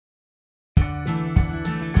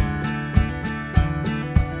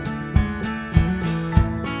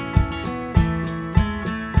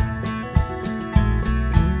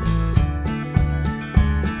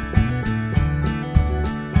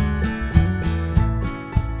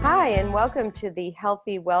and welcome to the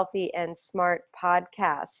Healthy, Wealthy, and Smart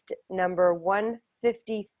podcast, number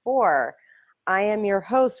 154. I am your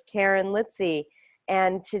host, Karen Litzy,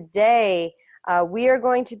 and today we are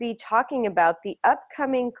going to be talking about the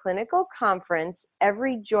upcoming clinical conference,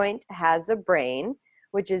 Every Joint Has a Brain,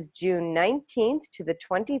 which is June 19th to the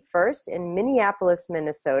 21st in Minneapolis,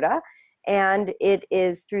 Minnesota, and it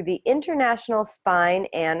is through the International Spine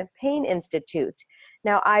and Pain Institute.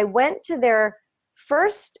 Now, I went to their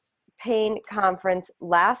first pain conference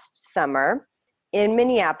last summer in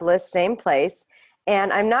Minneapolis, same place.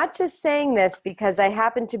 And I'm not just saying this because I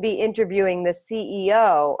happen to be interviewing the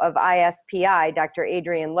CEO of ISPI, Dr.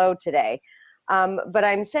 Adriaan Louw, today. But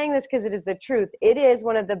I'm saying this because it is the truth. It is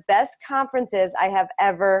one of the best conferences I have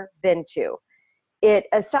ever been to. It,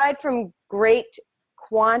 aside from great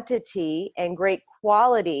quantity and great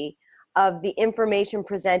quality of the information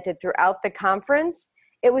presented throughout the conference,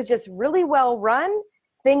 it was just really well run.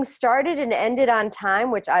 Things started and ended on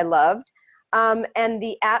time, which I loved. And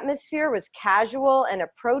the atmosphere was casual and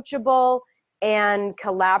approachable and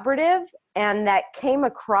collaborative. And that came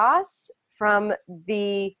across from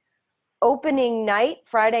the opening night,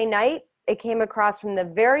 Friday night. It came across from the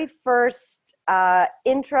very first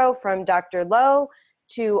intro from Dr. Louw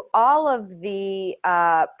to all of the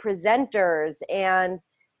presenters and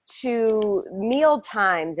to meal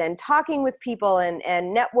times and talking with people and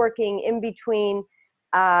networking in between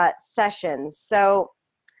sessions. So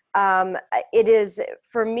it is,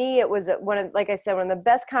 for me, it was like I said, one of the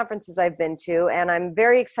best conferences I've been to, and I'm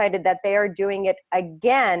very excited that they are doing it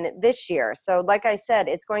again this year. So like I said,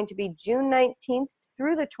 it's going to be June 19th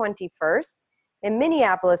through the 21st in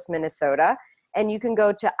Minneapolis, Minnesota, and you can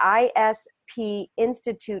go to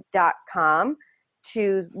ispinstitute.com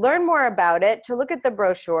to learn more about it, to look at the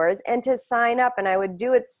brochures, and to sign up. And I would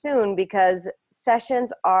do it soon because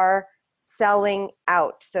sessions are selling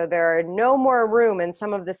out. So there are no more room in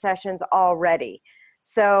some of the sessions already.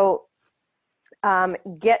 So go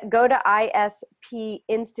to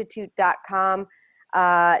ispinstitute.com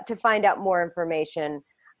to find out more information,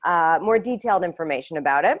 more detailed information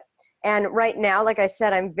about it. And right now, like I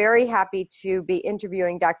said, I'm very happy to be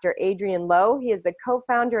interviewing Dr. Adriaan Louw. He is the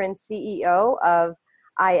co-founder and CEO of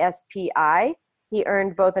ISPI. He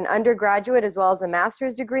earned both an undergraduate as well as a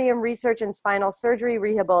master's degree in research in spinal surgery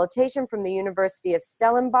rehabilitation from the University of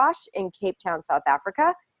Stellenbosch in Cape Town, South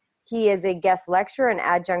Africa. He is a guest lecturer and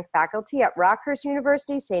adjunct faculty at Rockhurst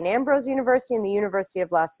University, St. Ambrose University, and the University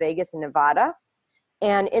of Las Vegas in Nevada.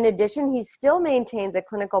 And in addition, he still maintains a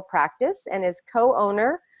clinical practice and is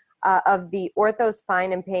co-owner of the Ortho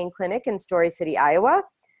Spine and Pain Clinic in Story City, Iowa.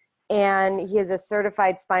 And he is a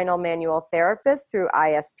certified spinal manual therapist through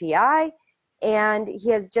ISPI. And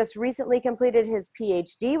he has just recently completed his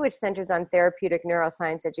PhD, which centers on therapeutic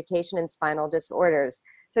neuroscience education and spinal disorders.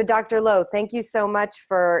 So Dr. Louw, thank you so much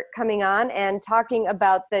for coming on and talking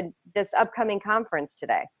about this upcoming conference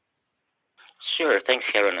today. Sure. Thanks,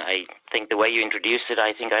 Karen. I think the way you introduced it,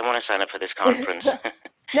 I think I want to sign up for this conference.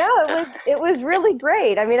 No, it was really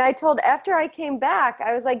great. I mean, after I came back,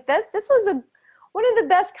 I was like, this was one of the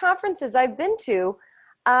best conferences I've been to.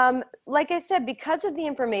 Like I said, because of the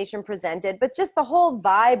information presented, but just the whole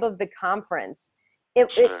vibe of the conference, it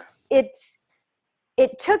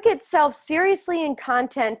took itself seriously in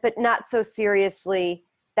content, but not so seriously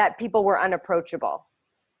that people were unapproachable.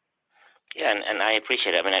 Yeah, and I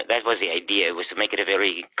appreciate it. I mean, that was the idea. It was to make it a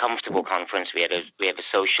very comfortable conference. We have a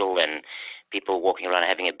social and people walking around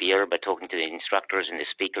having a beer, but talking to the instructors and the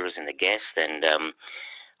speakers and the guests. And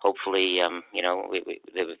hopefully,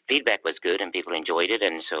 the feedback was good and people enjoyed it.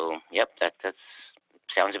 And so, yep, that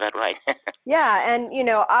sounds about right. Yeah, and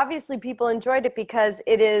obviously people enjoyed it because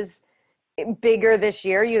it is bigger this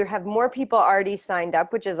year. You have more people already signed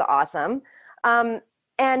up, which is awesome.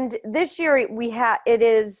 And this year it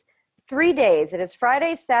is 3 days. It is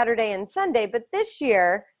Friday, Saturday, and Sunday. But this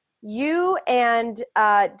year, you and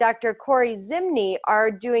Dr. Corey Zimney are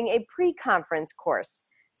doing a pre-conference course.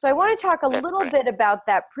 So I want to talk a little bit about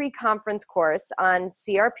that pre-conference course on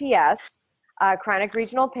CRPS, chronic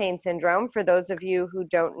regional pain syndrome. For those of you who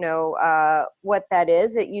don't know what that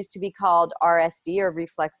is, it used to be called RSD, or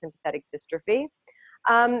reflex sympathetic dystrophy.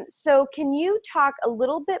 So can you talk a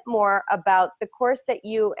little bit more about the course that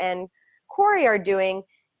you and Corey are doing,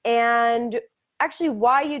 and actually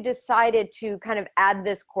why you decided to kind of add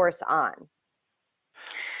this course on?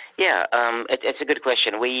 Yeah, it's a good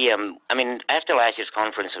question. After last year's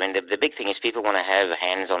conference, the big thing is people want to have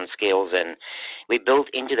hands-on skills, and we built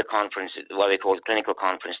into the conference what we call clinical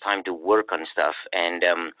conference time to work on stuff. And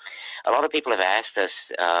a lot of people have asked us,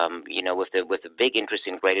 with the big interest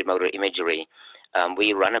in graded motor imagery,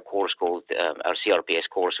 we run a course called our CRPS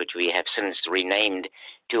course, which we have since renamed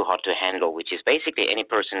Too Hot to Handle, which is basically any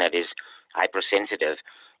person that is hypersensitive.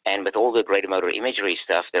 And with all the greater motor imagery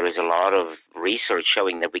stuff, there is a lot of research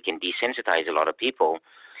showing that we can desensitize a lot of people.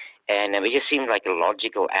 And it just seemed like a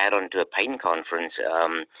logical add-on to a pain conference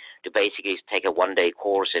to basically take a one-day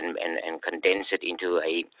course and condense it into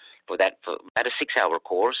for about a 6-hour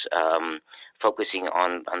course, focusing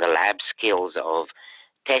on the lab skills of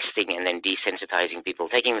testing and then desensitizing people,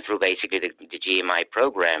 taking them through basically the GMI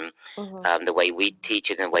program, the way we teach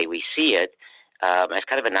it and the way we see it, as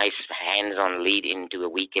kind of a nice hands-on lead into a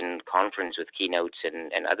weekend conference with keynotes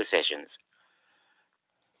and other sessions.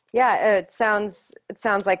 Yeah, it sounds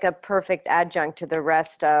like a perfect adjunct to the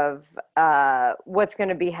rest of what's going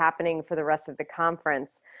to be happening for the rest of the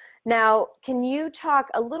conference. Now, can you talk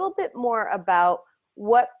a little bit more about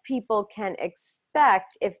what people can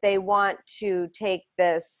expect if they want to take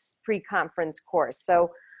this pre-conference course?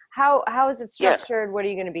 So how is it structured? Yeah. What are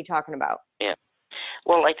you going to be talking about? Yeah.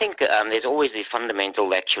 Well, I think there's always the fundamental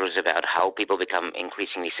lectures about how people become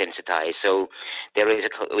increasingly sensitized. So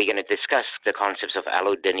we're going to discuss the concepts of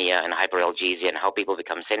allodynia and hyperalgesia and how people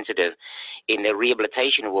become sensitive. In the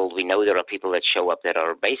rehabilitation world, we know there are people that show up that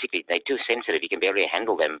are basically, they're too sensitive. You can barely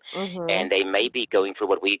handle them. And they may be going through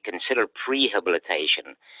what we consider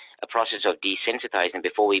prehabilitation, a process of desensitizing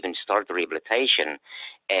before we even start the rehabilitation.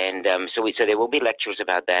 And so there will be lectures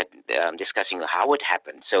about that, discussing how it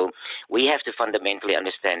happened. So we have to fundamentally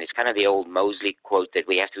understand, it's kind of the old Mosley quote that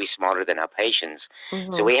we have to be smarter than our patients.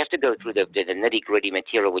 So we have to go through the nitty-gritty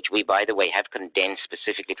material, which we, by the way, have condensed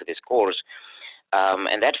specifically for this course.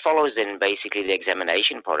 And that follows then basically the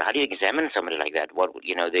examination part. How do you examine somebody like that? What,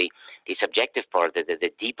 the subjective part,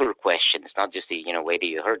 the deeper questions, not just the, where do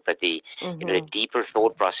you hurt, but the, the deeper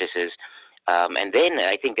thought processes. And then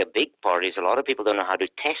I think a big part is a lot of people don't know how to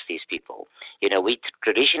test these people. We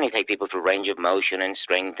traditionally take people through range of motion and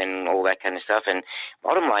strength and all that kind of stuff. And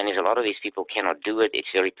bottom line is a lot of these people cannot do it. It's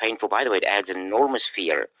very painful. By the way, it adds enormous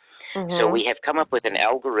fear. So we have come up with an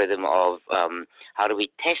algorithm of how do we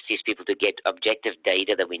test these people to get objective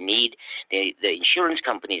data that we need, the insurance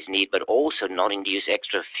companies need, but also not induce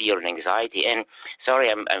extra fear and anxiety. And sorry,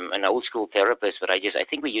 I'm an old school therapist, but I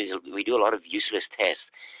think we do a lot of useless tests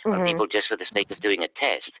on people just for the sake of doing a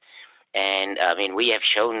test. And I mean, we have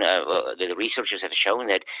shown, the researchers have shown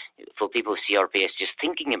that for people with CRPS, just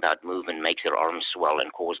thinking about movement makes their arms swell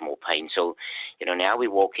and cause more pain. So, now we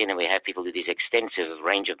walk in and we have people do this extensive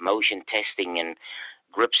range of motion testing and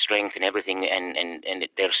grip strength and everything, and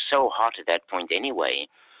they're so hot at that point anyway.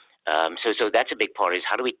 So that's a big part, is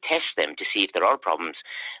how do we test them to see if there are problems?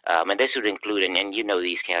 And this would include, and you know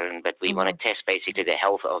these, Karen, but we want to test basically the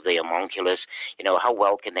health of the homunculus. How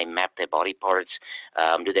well can they map their body parts?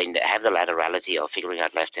 Do they have the laterality of figuring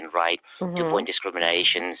out left and right, 2-point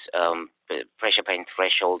discriminations, pressure pain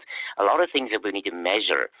thresholds, a lot of things that we need to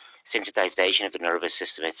measure, sensitization of the nervous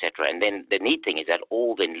system, etc. And then the neat thing is that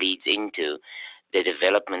all then leads into the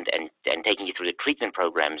development and taking you through the treatment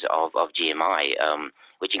programs of GMI,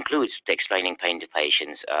 which includes explaining pain to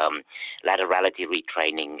patients, laterality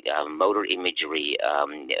retraining, motor imagery,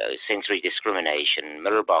 sensory discrimination,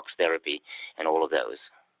 mirror box therapy, and all of those.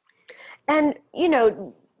 And,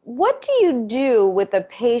 what do you do with a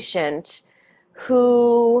patient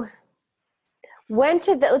who went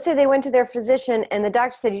to, let's say they went to their physician and the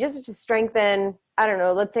doctor said, you just have to strengthen, I don't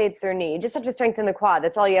know, let's say it's their knee. You just have to strengthen the quad.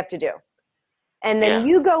 That's all you have to do. And then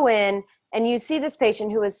you go in and you see this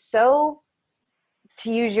patient who is so,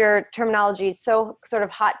 to use your terminology, so sort of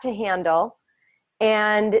hot to handle,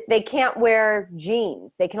 and they can't wear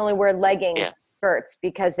jeans. They can only wear leggings, skirts,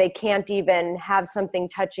 because they can't even have something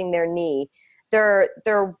touching their knee. Their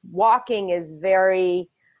walking is very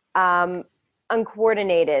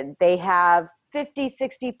uncoordinated. They have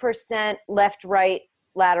 50-60% left-right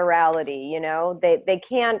laterality.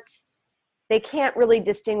 They can't really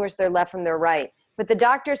distinguish their left from their right. But the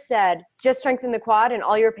doctor said, just strengthen the quad and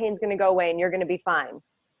all your pain's going to go away and you're going to be fine.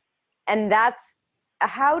 And that's,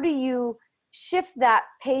 how do you shift that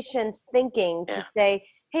patient's thinking to say,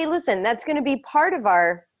 hey, listen, that's going to be part of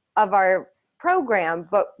our program,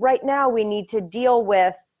 but right now we need to deal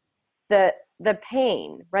with the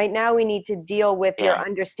pain. Right now we need to deal with your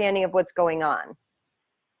understanding of what's going on.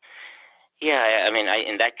 Yeah, I mean,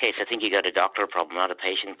 in that case, I think you got a doctor problem, not a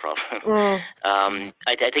patient problem.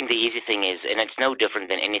 I think the easy thing is, and it's no different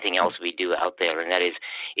than anything else we do out there, and that is,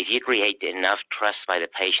 if you create enough trust by the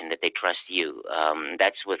patient that they trust you,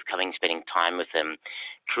 that's with spending time with them,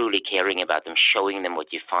 truly caring about them, showing them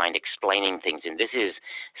what you find, explaining things, and this is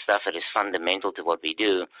stuff that is fundamental to what we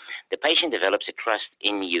do. The patient develops a trust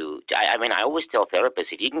in you. I mean, I always tell therapists,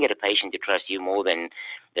 if you can get a patient to trust you more than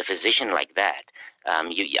the physician like that,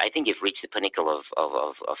 I think you've reached the pinnacle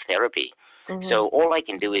of therapy. So all I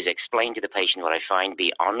can do is explain to the patient what I find,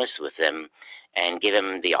 be honest with them, and give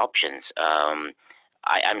them the options.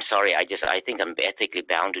 I'm sorry, I think I'm ethically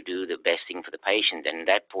bound to do the best thing for the patient, and at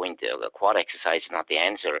that point, a quad exercise is not the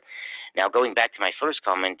answer. Now, going back to my first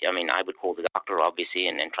comment, I mean, I would call the doctor,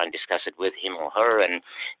 obviously, and try and discuss it with him or her and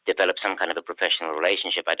develop some kind of a professional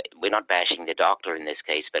relationship. We're not bashing the doctor in this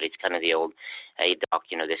case, but it's kind of the old, hey, doc,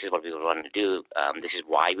 this is what we want to do. This is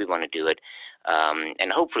why we want to do it.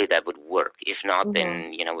 And hopefully that would work. If not,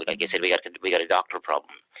 then, like I said, we got a doctor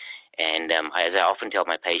problem. And as I often tell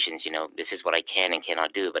my patients, this is what I can and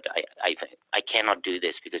cannot do, but I cannot do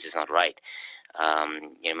this because it's not right.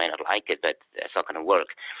 You may not like it, but that's not going to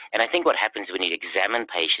work. And I think what happens when you examine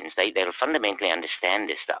patients, they'll fundamentally understand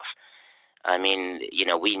this stuff. I mean,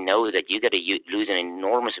 we know that you got to lose an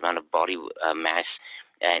enormous amount of body mass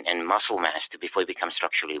and muscle mass before you become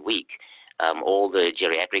structurally weak. All the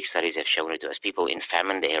geriatric studies have shown it to us, people in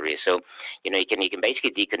famine areas. So, you can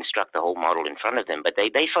basically deconstruct the whole model in front of them, but they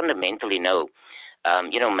fundamentally know.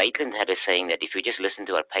 Maitland had a saying that if we just listen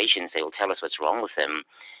to our patients, they will tell us what's wrong with them.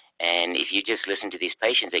 And if you just listen to these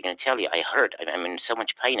patients, they're going to tell you, I hurt, I'm in so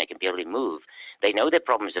much pain, I can barely move. They know their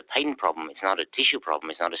problem is a pain problem. It's not a tissue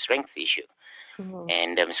problem. It's not a strength issue.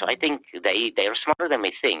 And so I think they are smarter than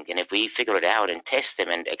we think. And if we figure it out and test them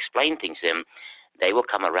and explain things to them, they will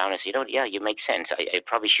come around and say, yeah, you make sense. I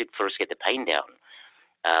probably should first get the pain down.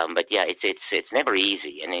 But yeah, it's never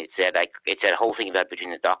easy. And it's that whole thing about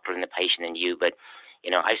between the doctor and the patient and you. But,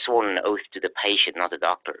 I've sworn an oath to the patient, not the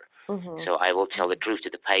doctor. So I will tell the truth to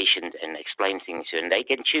the patient and explain things to them. And they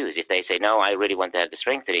can choose. If they say, no, I really want to have the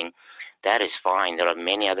strengthening, that is fine. There are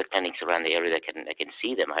many other clinics around the area that can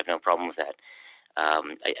see them. I have no problem with that.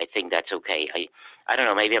 I think that's okay. I don't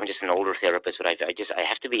know, maybe I'm just an older therapist, but I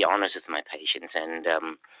have to be honest with my patients, and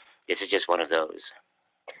this is just one of those.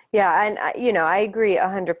 Yeah, and I agree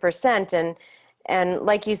 100%. And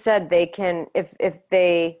like you said, they can, if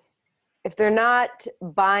they're not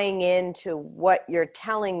buying into what you're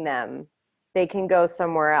telling them, they can go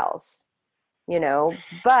somewhere else,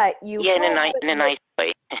 but in a nice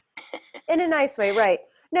way. In a nice way, right?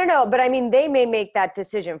 No, but I mean, they may make that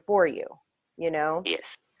decision for you, Yes.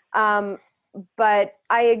 But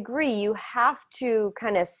I agree, you have to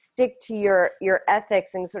kind of stick to your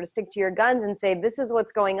ethics and sort of stick to your guns and say, this is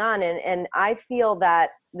what's going on. And I feel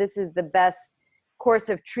that this is the best course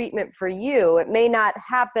of treatment for you. It may not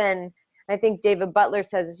happen. I think David Butler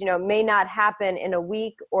says, it may not happen in a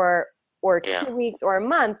week or 2 weeks or a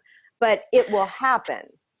month, but it will happen.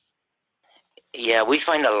 Yeah, we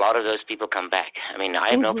find a lot of those people come back. I mean,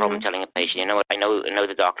 I have no problem telling a patient, you know what, I know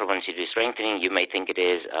the doctor wants you to do strengthening. You may think it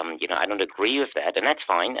is. I don't agree with that, and that's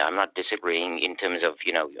fine. I'm not disagreeing in terms of,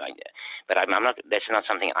 but I'm not. That's not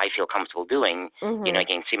something I feel comfortable doing. I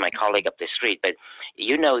can see my colleague up the street, but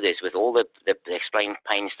this with all the explained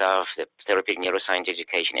pain stuff, the therapeutic neuroscience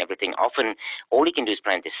education, everything. Often, all you can do is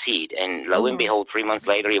plant the seed, and lo and behold, 3 months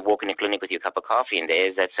later, you walk in the clinic with your cup of coffee, and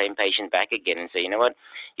there's that same patient back again, and say, you know what,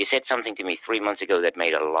 you said something to me 3 months ago that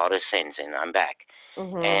made a lot of sense, and I'm back.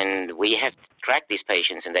 And we have to track these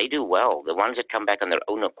patients, and they do well. The ones that come back on their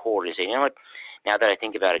own accord and say, you know what, now that I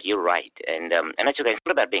think about it, you're right. And that's okay. It's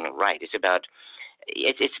not about being right. It's about,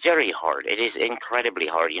 it's very hard. It is incredibly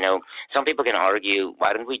hard. Some people can argue,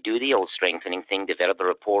 why don't we do the old strengthening thing, develop a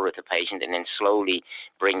rapport with the patient, and then slowly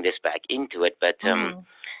bring this back into it. But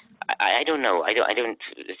I don't know. I don't.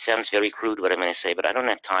 It sounds very crude what I'm going to say, but I don't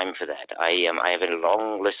have time for that. I have a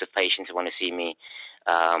long list of patients who want to see me.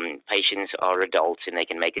 Patients are adults and they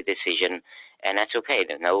can make a decision, and that's okay.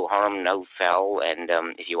 There's no harm, no foul. And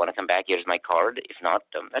if you want to come back, here's my card. If not,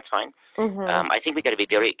 that's fine. I think we got to be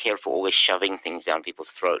very careful always shoving things down people's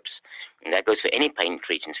throats, and that goes for any pain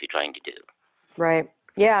treatments we're trying to do. Right.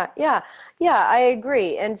 Yeah. I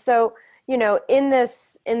agree. And so, in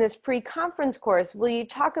this pre-conference course, will you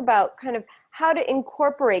talk about kind of how to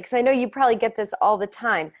incorporate, because I know you probably get this all the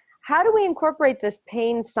time, how do we incorporate this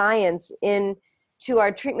pain science into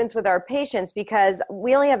our treatments with our patients? Because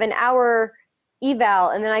we only have an hour eval,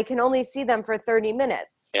 and then I can only see them for 30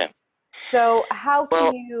 minutes. Yeah. So how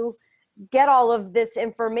can you get all of this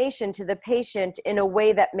information to the patient in a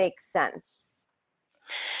way that makes sense?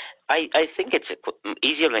 I think it's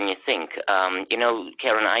easier than you think.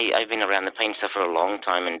 Karen, I've been around the pain stuff for a long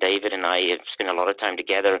time, and David and I have spent a lot of time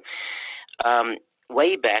together.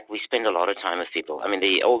 Way back, we spend a lot of time with people. I mean,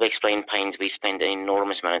 the old explained pains, we spend an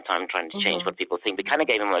enormous amount of time trying to change what people think. We kind of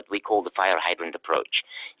gave them what we call the fire hydrant approach.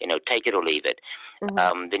 Take it or leave it.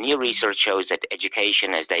 The new research shows that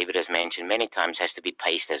education, as David has mentioned many times, has to be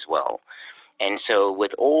paced as well. And so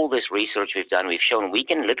with all this research we've done, we've shown we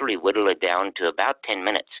can literally whittle it down to about 10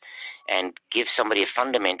 minutes and give somebody a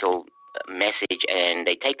fundamental message, and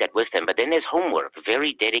they take that with them. But then there's homework,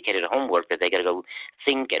 very dedicated homework that they got to go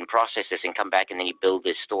think and process this and come back, and then you build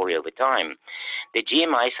this story over time. The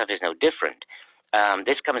GMI stuff is no different.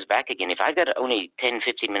 This comes back again. If I've got only 10,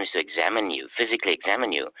 15 minutes to examine you, physically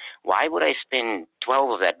examine you, why would I spend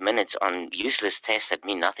 12 of that minutes on useless tests that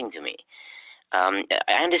mean nothing to me?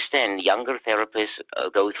 I understand younger therapists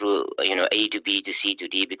go through, A to B to C to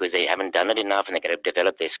D because they haven't done it enough and they got to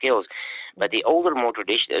develop their skills. But the older, more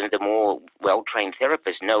traditional, the more well-trained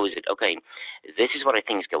therapist knows that, okay, this is what I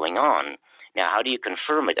think is going on. Now, how do you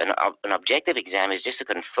confirm it? An objective exam is just to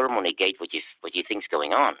confirm or negate what you think is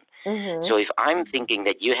going on. So if I'm thinking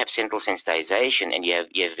that you have central sensitization and you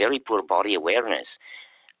have very poor body awareness,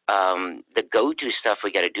 the go-to stuff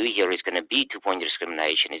we got to do here is going to be two-point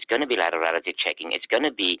discrimination. It's going to be laterality checking. It's going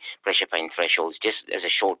to be pressure pain thresholds, just as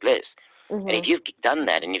a short list. And if you've done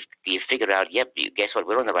that and you've figured out, guess what,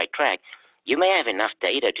 we're on the right track, you may have enough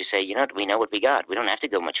data to say, we know what we got. We don't have to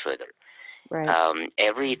go much further. Right.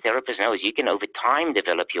 Every therapist knows you can over time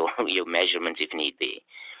develop your measurements if need be.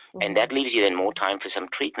 And that leaves you then more time for some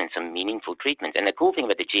treatment, some meaningful treatment. And the cool thing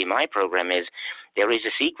about the GMI program is there is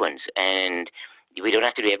a sequence, and we don't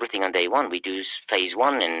have to do everything on day one. We do phase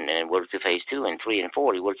 1 and work to phase 2 and 3 and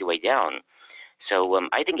 4. You work your way down. So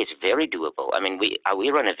I think it's very doable. I mean, we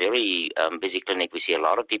run a very busy clinic. We see a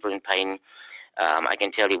lot of people in pain. I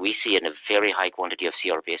can tell you we see a very high quantity of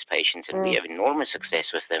CRPS patients, and we have enormous success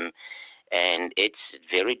with them. And it's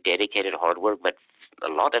very dedicated hard work, but a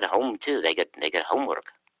lot at home too. They get homework.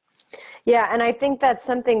 Yeah, and I think that's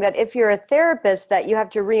something that if you're a therapist that you have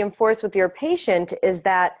to reinforce with your patient is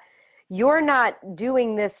that you're not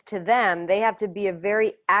doing this to them. They have to be a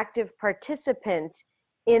very active participant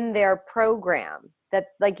in their program. That,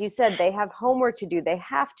 like you said, they have homework to do. They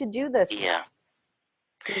have to do this. Yeah.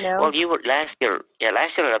 Well, you were last year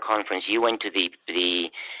at a conference. You went to the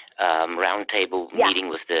roundtable meeting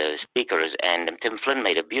with the speakers, and Tim Flynn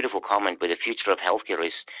made a beautiful comment where the future of healthcare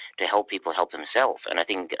is to help people help themselves. And I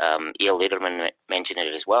think E.L. Lederman mentioned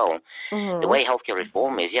it as well. The way healthcare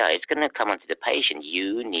reform is, it's going to come onto the patient.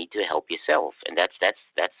 You need to help yourself, and that's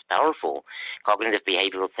powerful. Cognitive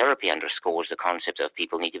behavioral therapy underscores the concept of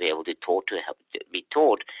people need to be able to be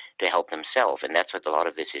taught to help themselves, and that's what a lot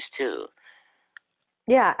of this is too.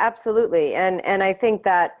 Yeah, absolutely. And I think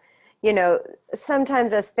that,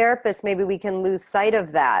 sometimes as therapists, maybe we can lose sight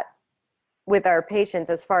of that with our patients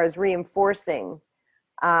as far as reinforcing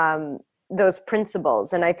those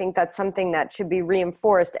principles. And I think that's something that should be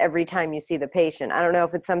reinforced every time you see the patient. I don't know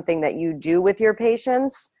if it's something that you do with your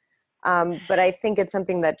patients, but I think it's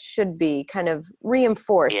something that should be kind of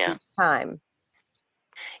reinforced each time.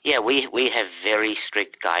 Yeah, we have very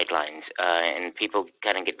strict guidelines, and people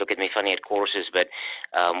kind of look at me funny at courses, but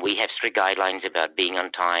we have strict guidelines about being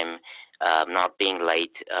on time, not being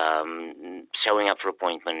late, showing up for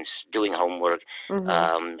appointments, doing homework,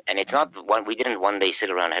 and it's not we didn't one day sit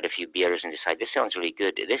around, had a few beers and decide, this sounds really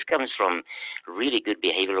good. This comes from really good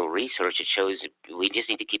behavioral research. It shows we just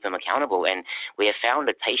need to keep them accountable, and we have found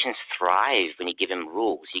that patients thrive when you give them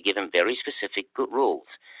rules. You give them very specific good rules.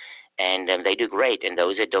 And they do great, and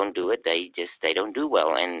those that don't do it, they don't do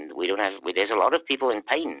well. And there's a lot of people in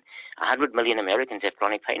pain. 100 million Americans have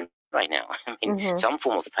chronic pain right now. I mean, some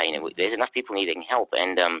form of pain. There's enough people needing help.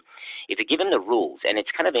 And if you give them the rules, and it's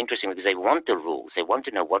kind of interesting because they want the rules. They want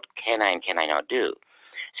to know what can I and can I not do.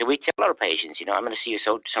 So we tell our patients, I'm going to see you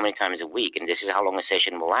so many times a week, and this is how long a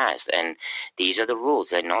session will last. And these are the rules.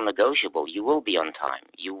 They're non-negotiable. You will be on time.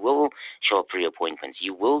 You will show up for your appointments.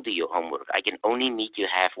 You will do your homework. I can only meet you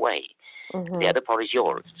halfway. The other part is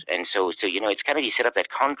yours. And so it's kind of you set up that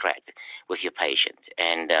contract with your patient.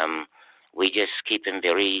 And we just keep them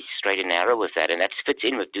very straight and narrow with that. And that fits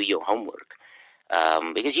in with do your homework.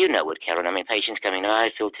 Because you know it, Karen. I mean, patients coming, I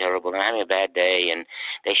feel terrible, I'm having a bad day, and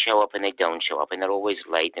they show up and they don't show up, and they're always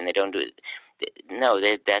late, and they don't do it. No,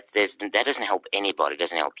 that doesn't help anybody. It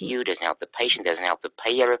doesn't help you. It doesn't help the patient. It doesn't help the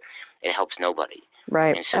payer. It helps nobody.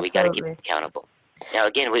 Right. And so we got to keep them accountable. Now,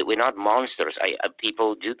 again, we're not monsters.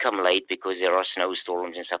 People do come late because there are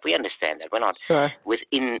snowstorms and stuff. We understand that. We're not. Sure.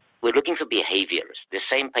 We're looking for behaviors. The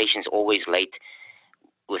same patient's always late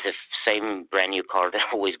with the same brand new car that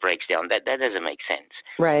always breaks down. That doesn't make sense.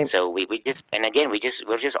 Right. So we just, and again, we're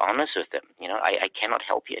just honest with them. I cannot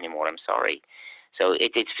help you anymore. I'm sorry. So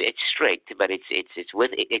it's strict, but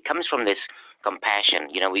it comes from this compassion.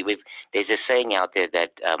 There's a saying out there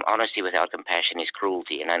that honesty without compassion is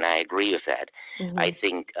cruelty, and I agree with that. Mm-hmm. I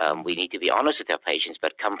think we need to be honest with our patients,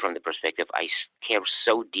 but come from the perspective, I care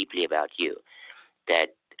so deeply about you that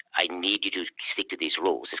I need you to stick to these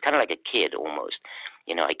rules. It's kind of like a kid almost.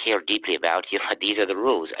 I care deeply about you, but these are the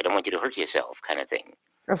rules. I don't want you to hurt yourself, kind of thing.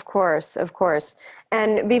 Of course, of course.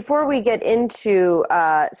 And before we get into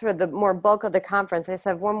sort of the more bulk of the conference, I just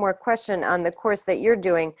have one more question on the course that you're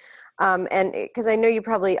doing. And because I know you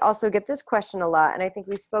probably also get this question a lot, and I think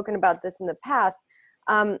we've spoken about this in the past.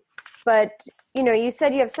 But, you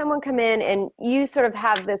said you have someone come in and you sort of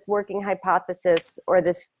have this working hypothesis or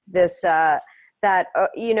this that,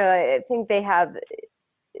 I think they have,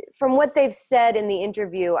 from what they've said in the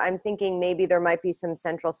interview, I'm thinking maybe there might be some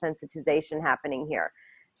central sensitization happening here.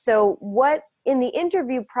 So what, in the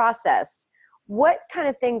interview process, what kind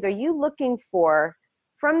of things are you looking for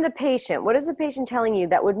from the patient? What is the patient telling you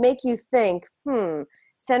that would make you think,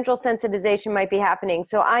 central sensitization might be happening?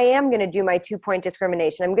 So I am going to do my 2-point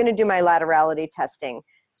discrimination. I'm going to do my laterality testing.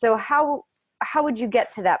 So how would you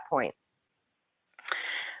get to that point?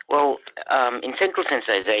 Well, in central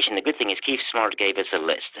sensitization, the good thing is Keith Smart gave us a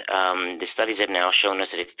list. The studies have now shown us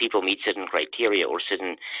that if people meet certain criteria or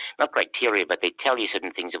certain, not criteria, but they tell you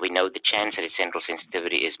certain things, that we know the chance that it's central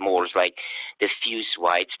sensitivity is more. It's like diffuse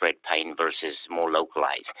widespread pain versus more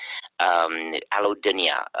localized.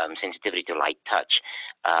 Allodynia, sensitivity to light touch.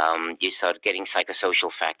 You start getting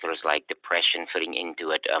psychosocial factors like depression fitting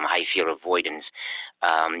into it, high fear avoidance.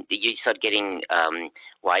 You start getting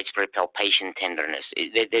widespread palpation tenderness.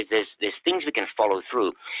 There's things we can follow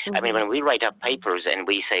through. Mm-hmm. I mean, when we write up papers and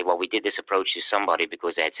we say, well, we did this approach to somebody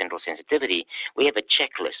because they had central sensitivity, we have a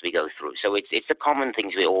checklist we go through. So it's the common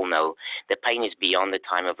things we all know. The pain is beyond the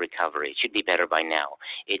time of recovery. It should be better by now.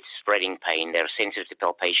 It's spreading pain. They're sensitive to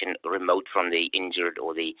palpation remote from the injured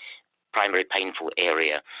or the primary painful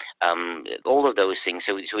area, all of those things.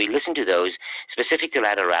 So we listen to those. Specific to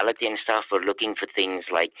laterality and stuff, we're looking for things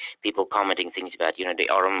like people commenting things about, the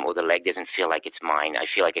arm or the leg doesn't feel like it's mine. I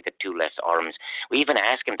feel like I got 2 left arms. We even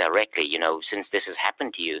ask them directly, since this has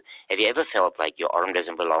happened to you, have you ever felt like your arm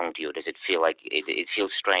doesn't belong to you? Does it feel like it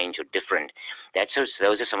feels strange or different?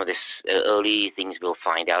 Those are some of the early things we'll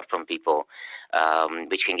find out from people,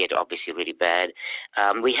 which can get obviously really bad.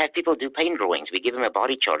 We have people do pain drawings. We give them a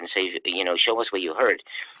body chart and say, show us where you hurt.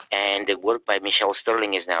 And the work by Michelle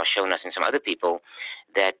Sterling has now shown us and some other people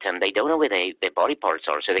that they don't know where their body parts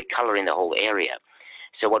are, so they color in the whole area.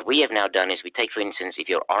 So what we have now done is we take, for instance, if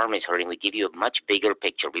your arm is hurting, we give you a much bigger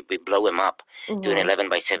picture. We blow them up to an 11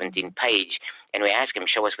 by 17 page, and we ask them,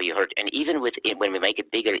 show us where you hurt. And even with it, when we make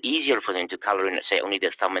it bigger, easier for them to color in, say, only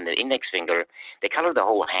the thumb and the index finger, they color the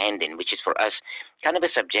whole hand in, which is for us kind of a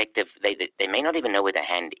subjective. They may not even know where the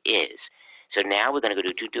hand is. So now we're going to go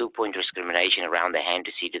do 2-point discrimination around the hand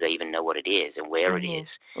to see do they even know what it is and where it is.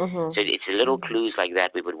 So it's a little clues like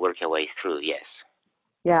that we would work our way through, yes.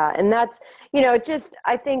 Yeah, and that's,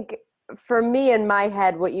 I think for me in my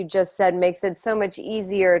head, what you just said makes it so much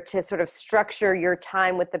easier to sort of structure your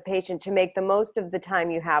time with the patient to make the most of the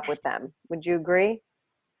time you have with them. Would you agree?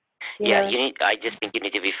 Yeah, I just think you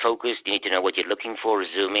need to be focused. You need to know what you're looking for,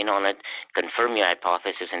 zoom in on it, confirm your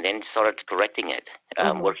hypothesis, and then start correcting it,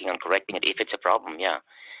 working on correcting it if it's a problem, yeah.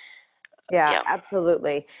 Yeah,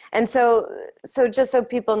 absolutely. And so just so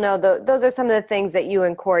people know, those are some of the things that you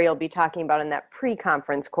and Corey will be talking about in that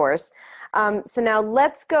pre-conference course. So now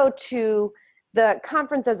let's go to the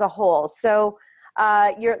conference as a whole. So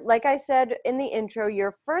like I said in the intro,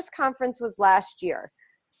 your first conference was last year.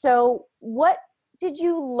 So what did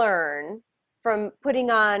you learn from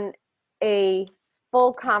putting on a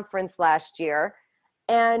full conference last year?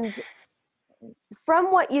 And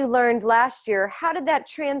from what you learned last year, how did that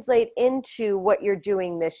translate into what you're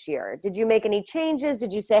doing this year? Did you make any changes?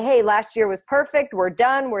 Did you say, hey, last year was perfect, we're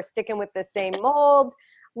done, we're sticking with the same mold?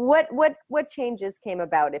 What changes came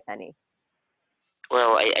about, if any?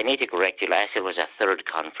 Well, I need to correct you. Last year was our 3rd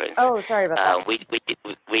conference. Oh, sorry about that. We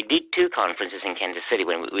did 2 conferences in Kansas City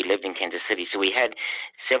when we lived in Kansas City. So we had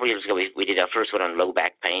several years ago, we did our first one on low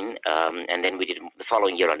back pain, and then we did the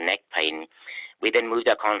following year on neck pain. We then moved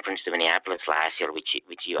our conference to Minneapolis last year, which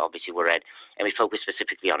you obviously were at, and we focused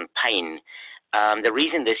specifically on pain. The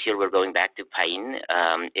reason this year we're going back to pain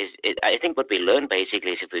I think what we learned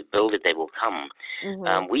basically is if we build it, they will come.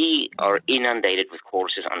 We are inundated with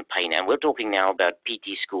courses on pain, and we're talking now about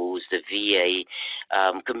PT schools, the VA,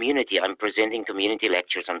 community. I'm presenting community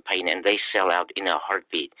lectures on pain, and they sell out in a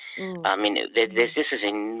heartbeat. I mean, there's just this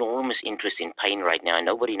enormous interest in pain right now, and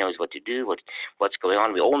nobody knows what to do, what's going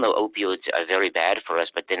on. We all know opioids are very bad for us,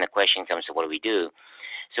 but then the question comes to what do we do?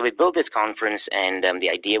 So we built this conference, and the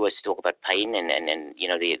idea was to talk about pain, and you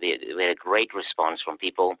know, we had a great response from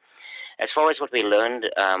people. As far as what we learned,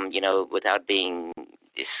 you know, without being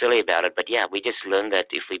silly about it, but yeah, we just learned that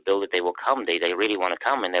if we build it, they will come. They really want to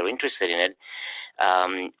come, and they're interested in it.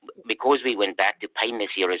 Because we went back to pain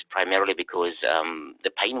this year is primarily because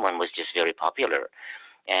the pain one was just very popular.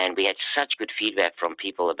 And we had such good feedback from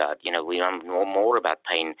people about, you know, we want to know more about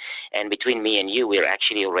pain. And between me and you, we're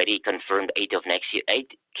actually already confirmed 8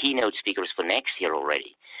 keynote speakers for next year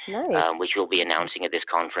already. Nice. Which we'll be announcing at this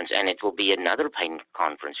conference. And it will be another pain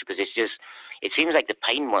conference because it seems like the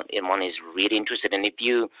pain one is really interested. And if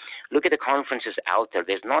you look at the conferences out there,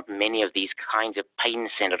 there's not many of these kinds of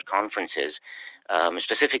pain-centered conferences,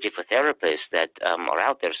 specifically for therapists that are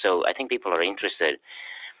out there. So I think people are interested.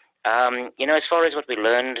 You know, as far as what we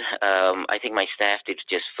learned, I think my staff did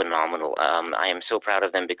just phenomenal. I am so proud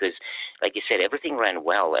of them because, like you said, everything ran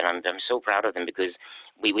well, and I'm so proud of them because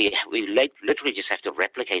we literally just have to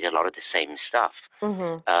replicate a lot of the same stuff.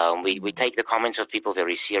 We take the comments of people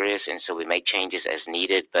very serious, and so we make changes as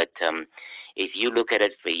needed. But if you look at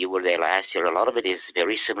it, you were there last year, a lot of it is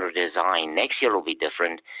very similar design. Next year will be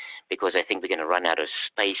different because I think we're going to run out of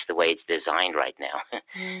space the way it's designed right now.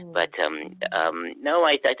 But no,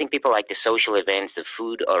 I think people like the social events. The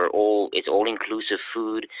food it's all-inclusive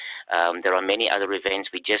food. There are many other events.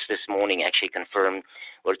 We just this morning actually confirmed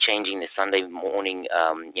we're changing the Sunday morning,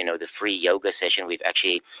 you know, the free yoga session. We've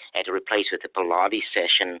actually had to replace with the Pilates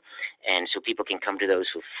session, and so people can come to those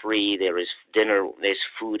for free. There is dinner, there's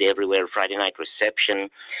food everywhere, Friday night reception.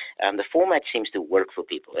 The format seems to work for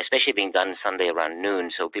people, especially being done Sunday around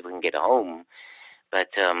noon, so people can get home. But,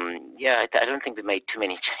 yeah, I don't think we made too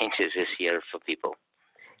many changes this year for people.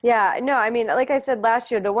 Yeah, no, I mean, like I said last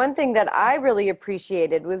year, the one thing that I really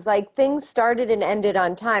appreciated was like things started and ended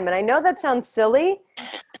on time. And I know that sounds silly,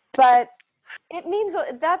 but it means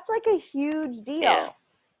that's like a huge deal,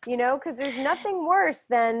 you know, because there's nothing worse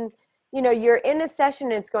than, you know, you're in a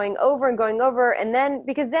session, it's going over and going over. And then,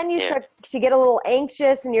 because then you start to get a little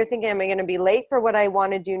anxious and you're thinking, am I going to be late for what I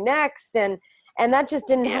want to do next? And that just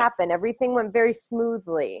didn't happen. Everything went very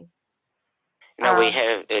smoothly. No, we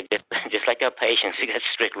have, just like our patients, we got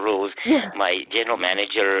strict rules. My general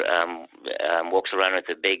manager walks around with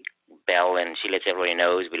a big bell, and she lets everybody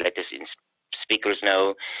know. We let the speakers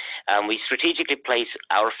know. We strategically place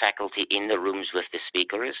our faculty in the rooms with the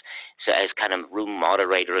speakers, so as kind of room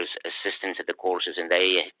moderators, assistants at the courses, and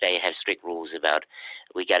they have strict rules about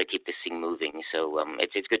we got to keep this thing moving. So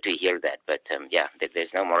it's good to hear that. But, yeah, there's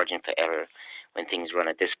no margin for error when things run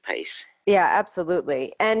at this pace. Yeah,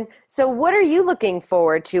 absolutely. And so what are you looking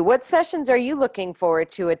forward to? What sessions are you looking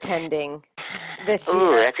forward to attending this year?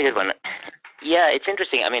 Oh, that's a good one. Yeah, it's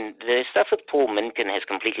interesting. I mean, the stuff with Paul Minkin has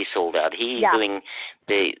completely sold out. He's doing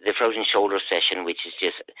the frozen shoulder session, which is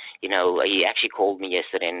just, you know, he actually called me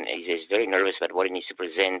yesterday, and he's very nervous about what he needs to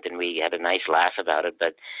present, and we had a nice laugh about it.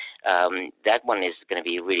 But that one is going to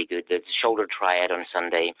be really good. The shoulder triad on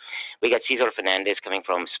Sunday. We got Cesar Fernandez coming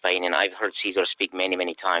from Spain, and I've heard Cesar speak many,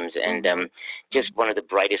 many times, and just one of the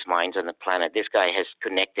brightest minds on the planet. This guy has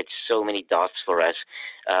connected so many dots for us,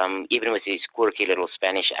 even with his quirky little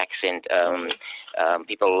Spanish accent.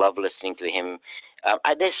 People love listening to him.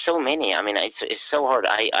 There's so many. I mean, it's so hard.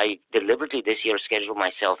 I deliberately this year scheduled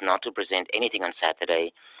myself not to present anything on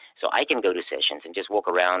Saturday, so I can go to sessions and just walk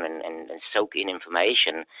around and soak in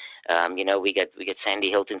information. You know, we get Sandy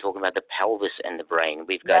Hilton talking about the pelvis and the brain.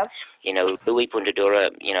 We've got, you know, Louis Puntadora.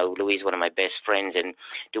 You know, Louis is one of my best friends, and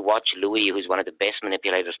to watch Louis, who's one of the best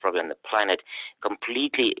manipulators probably on the planet,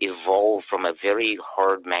 completely evolve from a very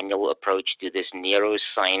hard manual approach to this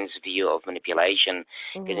neuroscience view of manipulation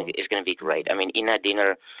is going to be great. I mean, Ina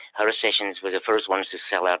Dinner, her sessions were the first ones to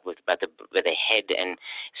sell out with the head and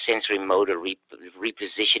sensory motor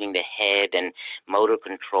repositioning the head and motor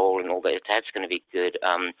control and all that. That's going to be good.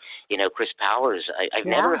 You know, Chris Powers, I've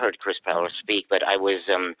never heard Chris Powers speak, but I was,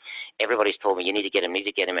 everybody's told me, you need to get him,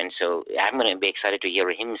 and so I'm going to be excited to hear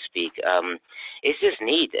him speak. It's just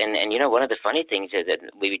neat, and you know, one of the funny things that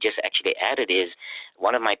we just actually added is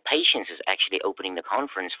one of my patients is actually opening the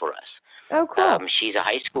conference for us. Oh, cool. She's a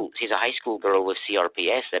high school girl with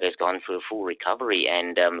CRPS that has gone through a full recovery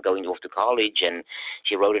and going off to college, and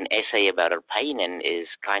she wrote an essay about her pain and is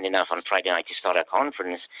kind enough on Friday night to start our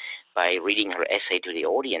conference by reading her essay to the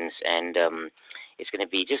audience, and it's going to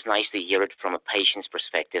be just nice to hear it from a patient's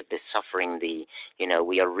perspective, the suffering, we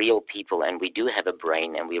are real people, and we do have a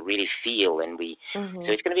brain, and we really feel, and so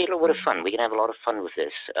it's going to be a little bit of fun. We're going to have a lot of fun with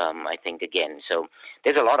this, I think, again. So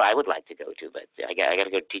there's a lot I would like to go to, but I got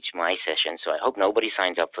to go teach my session, so I hope nobody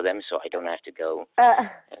signs up for them so I don't have to go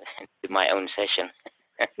to my own session.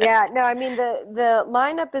 Yeah, no, I mean, the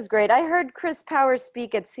lineup is great. I heard Chris Powers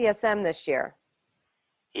speak at CSM this year.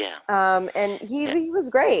 Yeah. And he was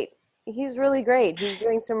great. He's really great. He's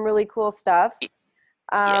doing some really cool stuff.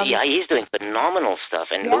 Yeah, he's doing phenomenal stuff.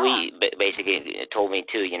 And yeah. Louis basically told me,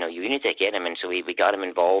 too, you need to get him. And so we got him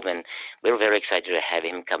involved, and we're very excited to have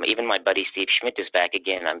him come. Even my buddy Steve Schmidt is back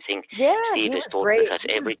again. I'm thinking Steve has taught with us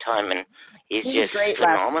every time, and he's just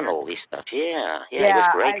phenomenal, this stuff. Yeah, he was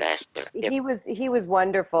great last year. Yep. He was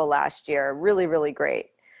wonderful last year. Really, really great.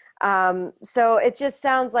 So it just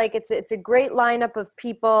sounds like it's a great lineup of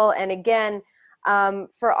people. And again,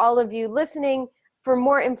 for all of you listening, for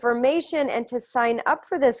more information and to sign up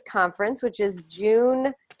for this conference, which is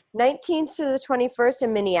June 19th to the 21st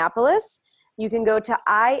in Minneapolis, you can go to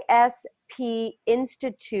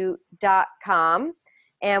ispinstitute.com.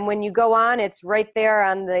 And when you go on, it's right there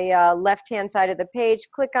on the left-hand side of the page.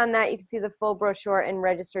 Click on that. You can see the full brochure and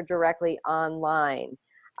register directly online.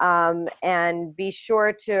 And be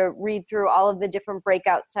sure to read through all of the different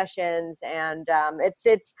breakout sessions. And I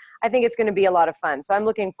think it's going to be a lot of fun. So I'm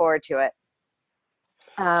looking forward to it.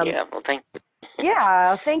 Well, thank you.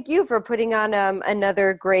 Yeah, thank you for putting on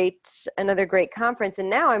another great conference. And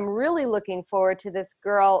now I'm really looking forward to this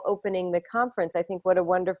girl opening the conference. I think what a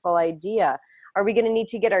wonderful idea. Are we going to need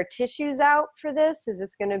to get our tissues out for this? Is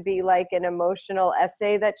this going to be like an emotional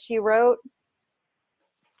essay that she wrote?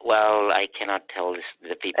 Well, I cannot tell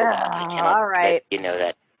the people that. I cannot all right. let you know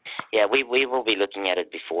that. Yeah, we will be looking at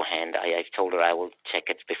it beforehand. I've told her I will check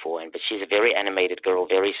it beforehand. But she's a very animated girl,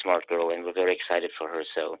 very smart girl, and we're very excited for her.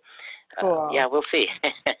 So, cool. We'll see.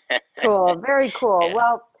 Cool, very cool. Yeah.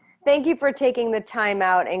 Well, thank you for taking the time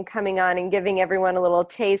out and coming on and giving everyone a little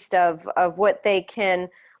taste of what they can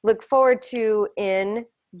look forward to in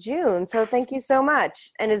June. So thank you so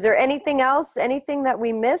much. And is there anything else, anything that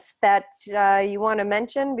we missed that you want to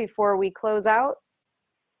mention before we close out?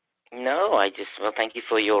 No, thank you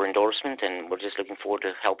for your endorsement, and we're just looking forward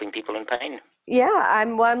to helping people in pain. Yeah,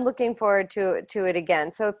 I'm looking forward to it again.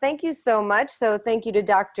 So thank you so much. So thank you to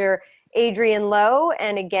Dr. Adriaan Louw.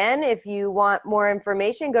 And again, if you want more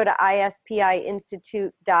information, go to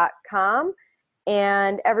ispiinstitute.com.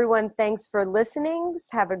 And everyone, thanks for listening.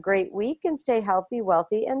 Have a great week and stay healthy,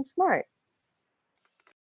 wealthy, and smart.